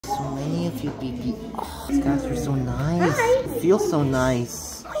so many of you, baby. Oh, these guys are so nice. Feel so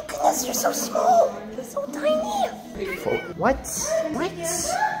nice. Oh my goodness, you're so small. You're so tiny. What? What? What is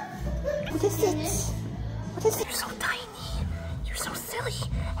it? What is it? You're so tiny. You're so silly.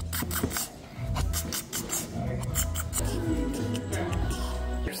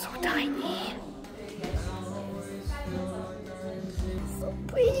 You're so tiny. So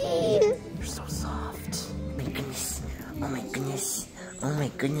pretty. You're so soft. Oh my goodness. Oh my goodness. Oh my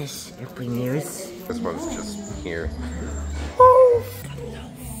goodness. You're pretty nears. This one's just here. Oh.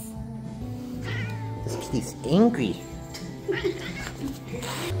 This kitty's angry.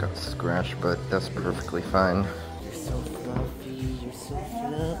 Got scratched, but that's perfectly fine. You're so fluffy. You're so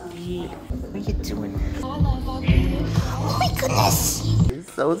fluffy. What are you doing? Oh my goodness. You're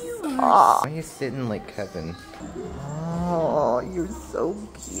so soft. Why are you sitting like Kevin? Oh, you're so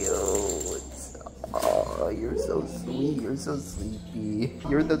cute. Oh, you're so sweet. You're so sleepy.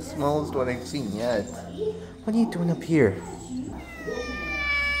 You're the smallest one I've seen yet. What are you doing up here?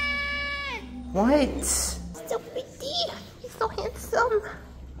 What? So pretty. He's so handsome.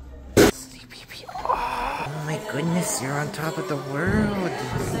 Sleepy. Oh my goodness, you're on top of the world.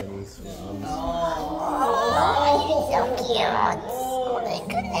 Oh, he's so cute. Oh my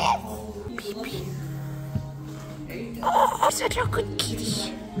goodness. Baby. Oh, you're such a good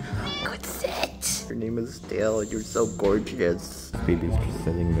kitty. Good sit. Your name is Dale and you're so gorgeous. Baby's just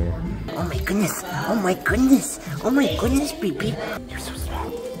sitting there. Oh my goodness. Oh my goodness. Oh my goodness, baby. You're so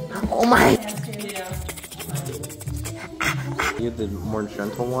small. Oh my. You're the more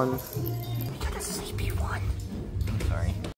gentle one.